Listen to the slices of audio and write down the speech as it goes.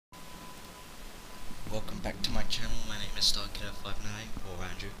welcome back to my channel. My name is Starkiller590, or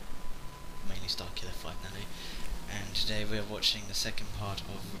Andrew, mainly Starkiller590, and today we are watching the second part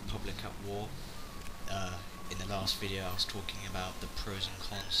of Republic at War. In the last video I was talking about the pros and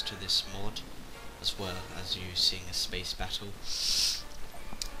cons to this mod, as well as you seeing a space battle,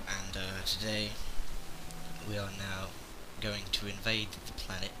 and today we are now going to invade the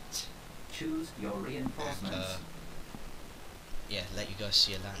planet. Choose your reinforcements. And, yeah, let you guys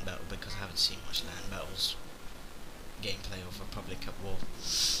see a land battle, because I haven't seen much land battles gameplay of Republic at War.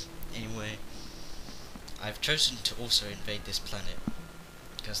 Anyway, I've chosen to also invade this planet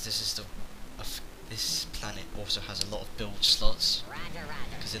because this is this planet also has a lot of build slots.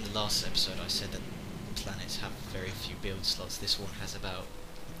 Because in the last episode I said that planets have very few build slots. This one has about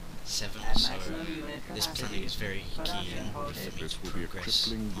 7, so this planet is very key in order for me to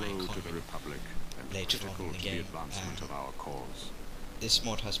progress my economy later on in the game. This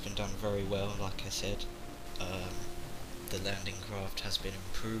mod has been done very well, like I said. The landing craft has been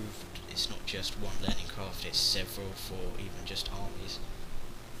improved. It's not just one landing craft, it's several for even just armies,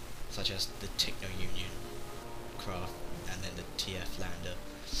 such as the Techno Union craft and then the TF lander.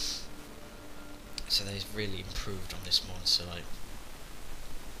 So they've really improved on this mod, so like,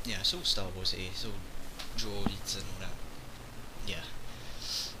 yeah, it's all Star Wars-y, it's all droids and all that. Yeah.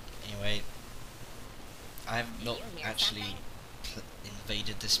 Anyway, I have not actually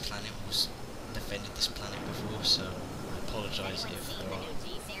invaded this planet or defended this planet before, so I apologise if there are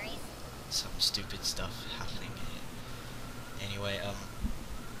some stupid stuff happening here. Anyway,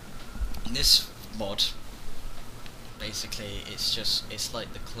 in this mod, basically it's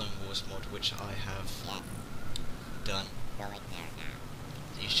like the Clone Wars mod, which I have done.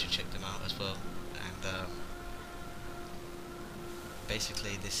 You should check them out as well. And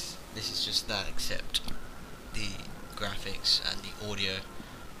basically this is just that, except the graphics and the audio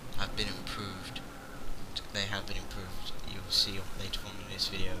have been improved. They have been improved. You'll see later on in this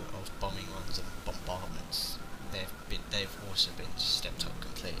video of bombing runs and bombardments. They've also been stepped up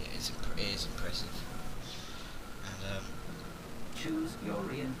completely. It is impressive. And choose your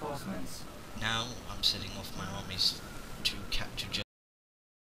reinforcements. now I'm setting off my armies to capture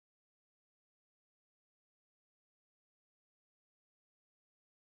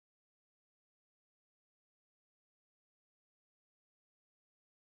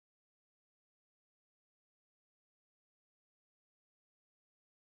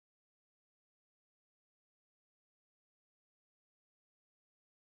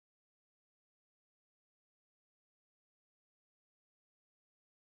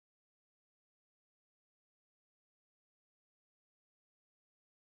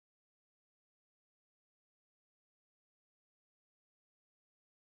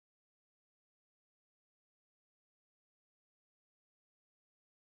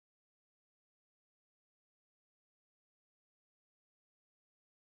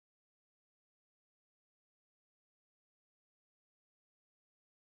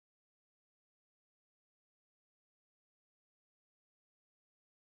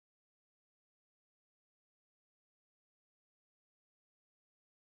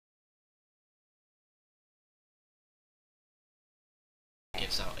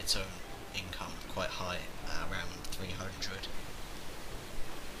gives out its own income quite high, around 300.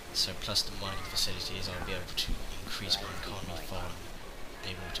 So plus the mining facilities, I'll be able to increase my economy far,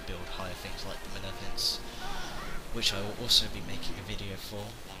 able to build higher things like the Benevolence, which I will also be making a video for,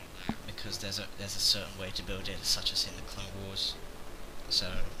 because there's a certain way to build it, such as in the Clone Wars. So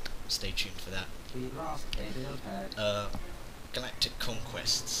stay tuned for that. Galactic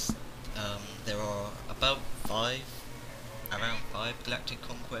Conquests. There are about around 5 Galactic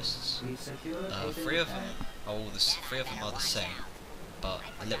Conquests. Three of them are the same, but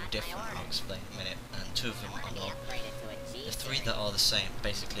a little different. I'll explain in a minute. And 2 of them are not. The 3 that are the same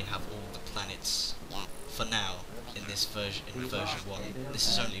basically have all the planets for now in this version. In version 1, this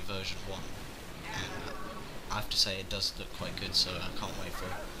is only version 1, and I have to say it does look quite good. So I can't wait for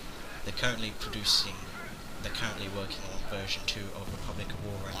it. They're currently working on version 2 of Republic at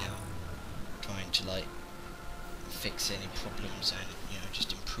War right now, trying to like fix any problems and, you know,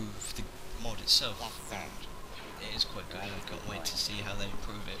 just improve the mod itself. And it is quite good. I can't wait to see how they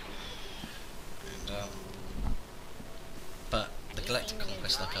improve it. And but the Galactic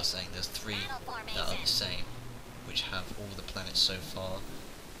Conquest, like I was saying, there's 3 that are the same, which have all the planets so far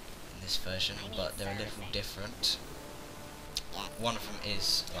in this version, but they're a little different. One of them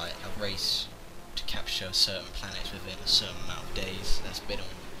is like a race to capture certain planets within a certain amount of days. That's been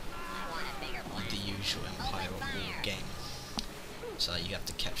on the usual Empire of War game. So you have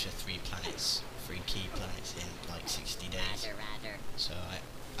to capture 3 key planets in like 60 days. So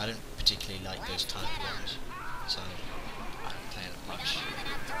I don't particularly like those type of ones, so I don't play it much.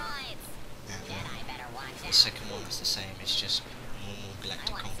 And the second one is the same, it's just normal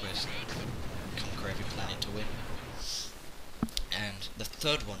Galactic Conquest, conquer every planet to win. And the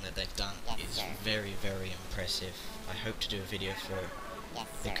third one that they've done is very, very impressive. I hope to do a video for it,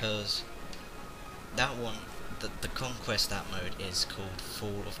 because that one, the Conquest, that mode is called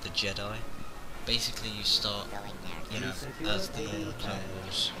Fall of the Jedi. Basically you start, you know, as the normal Clone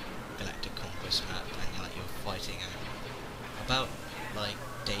Wars Galactic Conquest map, and like you're fighting, and about like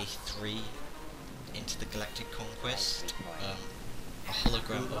day 3 into the Galactic Conquest, a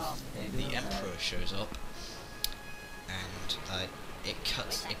hologram of the Emperor shows up, and it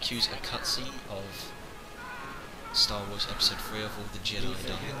cues a cutscene of Star Wars Episode 3 of all the Jedi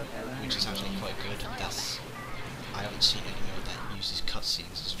dying, which is actually quite good. I haven't seen any more that uses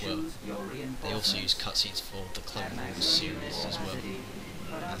cutscenes as well. They also use cutscenes for the Clone Wars series as well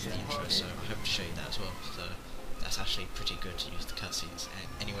as the intro, so I hope to show you that as well. So that's actually pretty good to use the cutscenes. And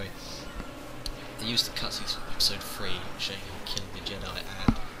anyway, they use the cutscenes from Episode 3 showing you killing the Jedi,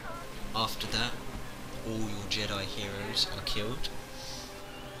 and after that all your Jedi heroes are killed,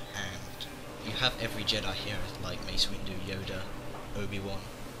 and you have every Jedi hero like Mace Windu, Yoda, Obi-Wan,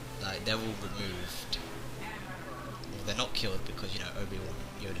 like they're all removed. Well, they're not killed because, you know, Obi-Wan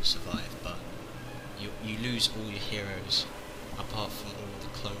and Yoda survive, but you lose all your heroes apart from all the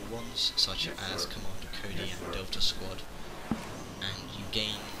clone ones, such as Commander Cody and Delta Squad, and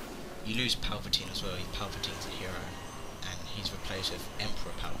you lose Palpatine as well. Palpatine's a hero, and he's replaced with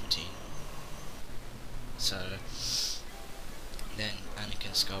Emperor Palpatine. So then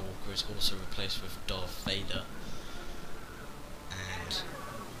Anakin Skywalker is also replaced with Darth Vader, and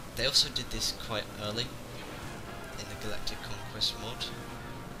they also did this quite early in the Galactic Conquest mod,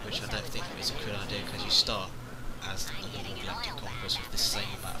 which I don't think is a good idea, because you start as a normal Galactic Conquest with the same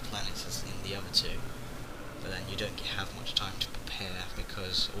amount of planets as in the other two, but then you don't have much time to prepare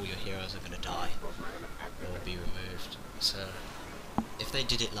because all your heroes are going to die or be removed. So if they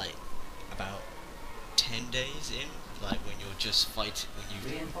did it like about 10 days in, like when you're just fighting,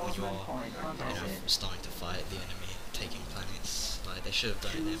 when you are, you know, starting to fight the enemy, taking planets, like they should have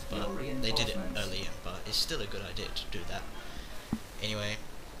done it then, but they did it early in, but it's still a good idea to do that. Anyway,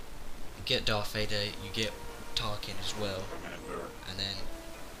 you get Darth Vader, you get Tarkin as well, and then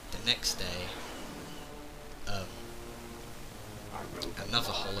the next day,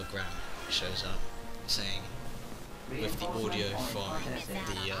 another hologram shows up saying, with the audio from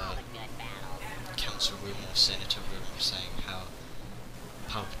the council room or senator room, saying how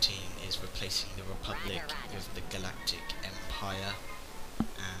Palpatine is replacing the Republic with the Galactic Empire,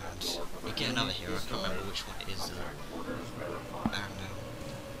 and you get another hero, I can't remember which one it is, and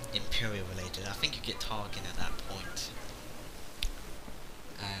Imperial related. I think you get Tarkin at that point,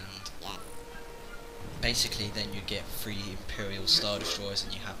 and basically then you get 3 Imperial Star Destroyers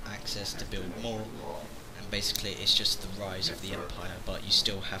and you have access to build more, and basically it's just the rise of the Empire, but you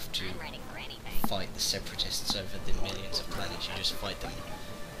still have to fight the Separatists over the millions of planets. You just fight them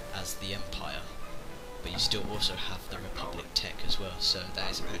as the Empire, but you still also have the Republic tech as well, so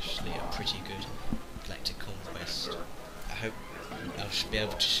that is actually a pretty good Galactic Conquest. I hope I should be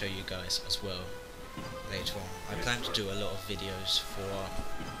able to show you guys as well later on. I plan to do a lot of videos for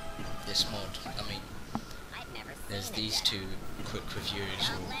this mod. I mean, there's these 2 quick reviews,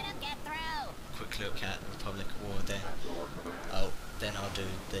 or quick look at Republic War, then I'll do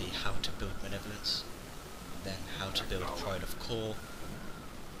the how to build Benevolence, then how to build Pride of Core,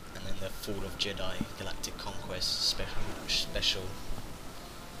 and then the Fall of Jedi Galactic Conquest special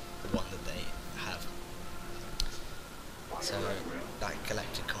one that they have. So that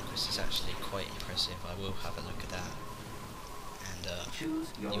Galactic Conquest is actually quite impressive. I will have a look at that. And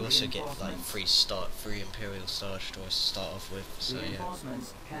you also get like 3 Imperial Star Destroyers to start off with, so yeah.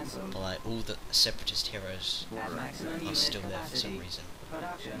 But like all the Separatist heroes are still there for some reason.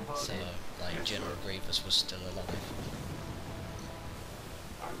 So like General Grievous was still alive.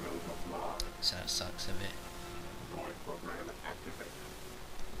 So that sucks a bit.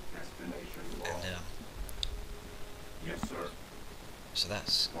 And so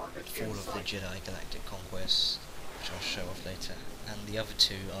that's Fall of the Jedi Galactic Conquest, which I'll show off later. And the other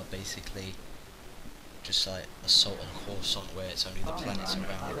 2 are basically just like Assault on Coruscant, where it's only the planets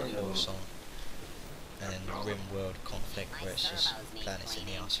around Coruscant, and then the Rim World Conflict, where it's just planets in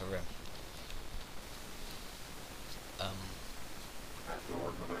the outer rim.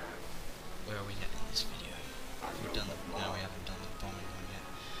 Where are we at in this video? We've done no, we haven't done the bombing one yet.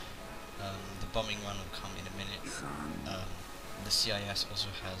 The bombing run will come in a minute. The CIS also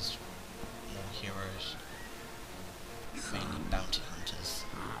has more heroes. mainly bounty hunters,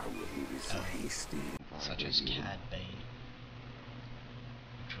 such as Cad Bane,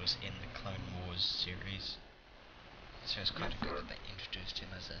 which was in the Clone Wars series. So it's kind of good that they introduced him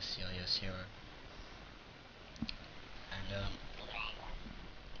as a CIS hero. And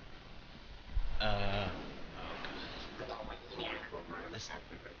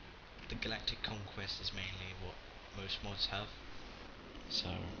the Galactic Conquest is mainly what most mods have. So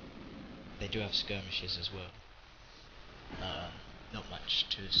they do have skirmishes as well. Not much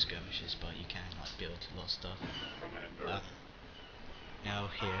to skirmishes, but you can like build a lot of stuff. Now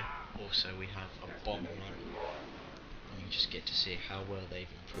here also we have a bombing run, and you just get to see how well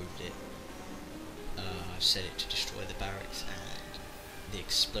they've improved it. I've set it to destroy the barracks, and the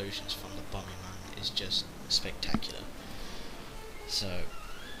explosions from the bombing run is just spectacular. So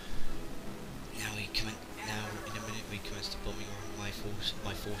now in a minute we commence the bombing run.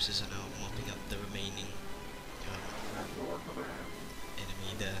 My forces are now mopping up the remaining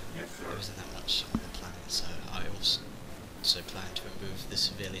enemy there. There isn't that much on the planet, so I also plan to remove the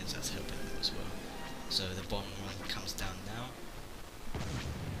civilians that's helping them as well. So the bombing run comes down now,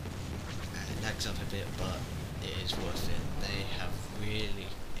 and it lags up a bit, but it is worth it. They have really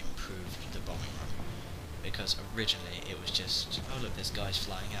improved the bombing run, because originally it was just, oh look, there's guys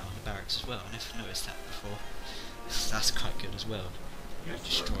flying out of the barracks as well. I never noticed that before. That's quite good as well. You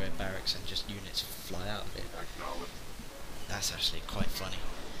destroy a barracks and just units fly out of it. That's actually quite funny.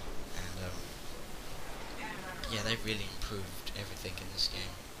 And yeah, they've really improved everything in this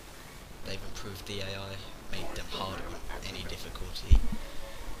game. They've improved the AI, made them harder on any difficulty.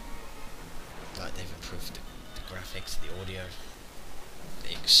 Like they've improved the graphics, the audio,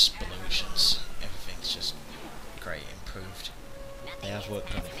 the explosions, everything's just great improved. They have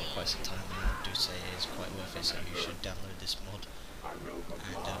worked on it for quite some time, and I do say it is quite worth it, so you should download this mod. And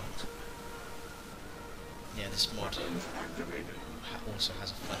yeah, this mod also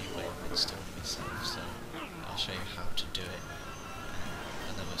has a funny way of installing itself, so I'll show you how to do it.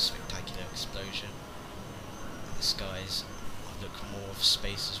 Another spectacular explosion. The skies look more of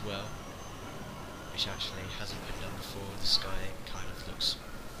space as well, which actually hasn't been done before. The sky kind of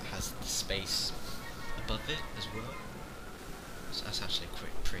has the space above it as well, so that's actually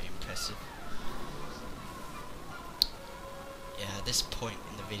pretty impressive. Yeah, at this point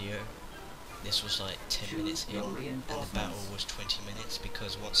in the video, this was like 10 minutes in, and the battle was 20 minutes,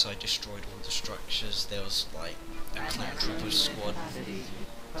 because once I destroyed all the structures, there was like a clone trooper squad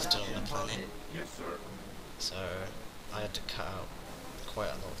still on the planet. So I had to cut out quite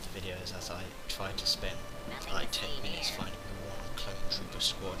a lot of the videos, as I tried to spend like 10 minutes finding the one clone trooper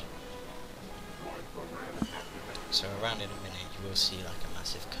squad. So around in a minute you will see like a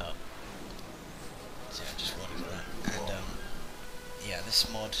massive cut. So I just wanted that. And yeah, this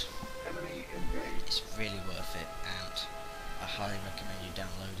mod is really worth it, and I highly recommend you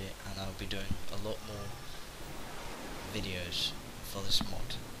download it, and I'll be doing a lot more videos for this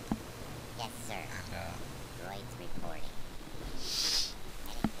mod. Yes, sir. And Droids reporting.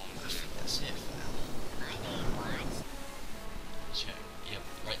 I think that's it for now. My name was. So, yep,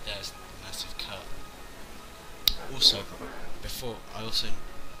 right there's the massive cut. Also, I also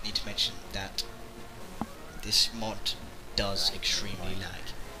need to mention that this mod does extremely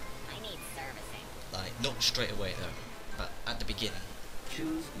lag. I need servicing. Like, not straight away though, but at the beginning,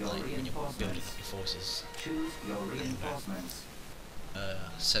 Choose your like when you're building reinforcements. up your forces, Choose your reinforcements.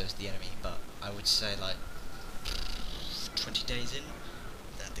 so is the enemy, but I would say like 20 days in,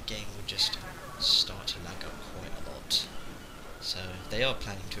 that the game would just start to lag up quite a lot. So they are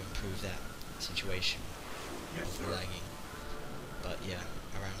planning to improve that situation of lagging, but yeah,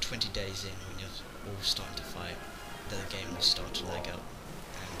 around 20 days in, when you're all starting to fight, then the game will start to lag up.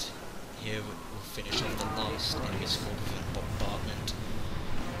 And here we'll finish off the last enemy squad with a bombardment.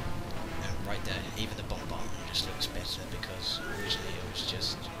 And right there, even the bombardment just looks better, because originally it was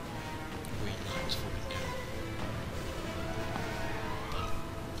just green lines falling down. But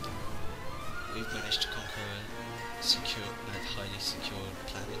we've managed to conquer a highly secured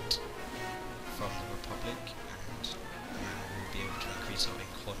planet from the Republic, and now we'll be able to increase our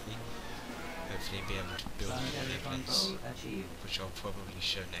economy. Hopefully be able to build the benevolence, Achieved. which I'll probably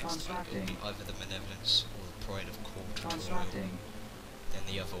show next. It will be either the benevolence or the pride of core tutorial, Constructing. then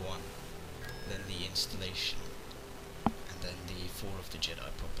the other one, then the installation, and then the fall of the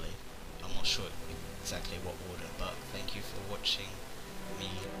Jedi probably. I'm not sure exactly what order, but thank you for watching me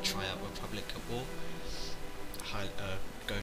try out Republic at War.